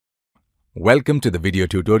Welcome to the video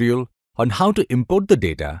tutorial on how to import the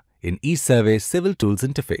data in ESurvey Civil Tools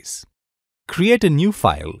Interface. Create a new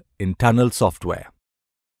file in Tunnel software.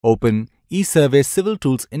 Open ESurvey Civil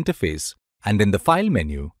Tools Interface and in the File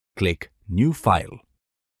menu, click New File.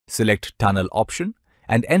 Select Tunnel option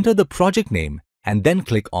and enter the project name and then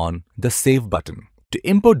click on the Save button. To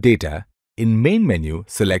import data, in Main menu,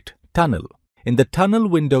 select Tunnel. In the Tunnel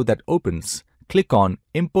window that opens, click on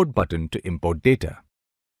Import button to import data.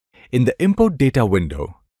 In the Import Data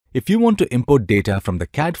window, if you want to import data from the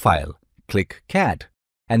CAD file, click CAD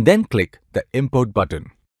and then click the Import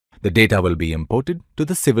button. The data will be imported to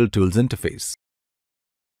the Civil Tools interface.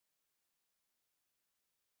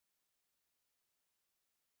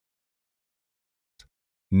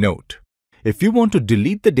 Note: if you want to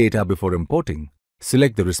delete the data before importing,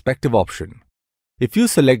 select the respective option. If you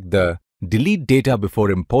select the Delete Data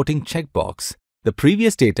Before Importing checkbox, the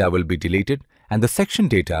previous data will be deleted and the section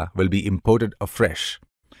data will be imported afresh.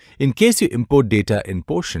 In case you import data in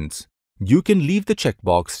portions, you can leave the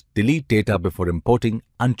checkbox Delete Data Before Importing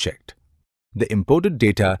unchecked. The imported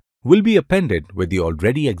data will be appended with the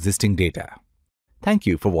already existing data. Thank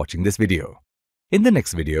you for watching this video. In the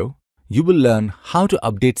next video, you will learn how to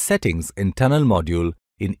update settings in Tunnel module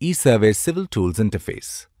in ESurvey Civil Tools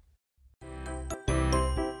Interface.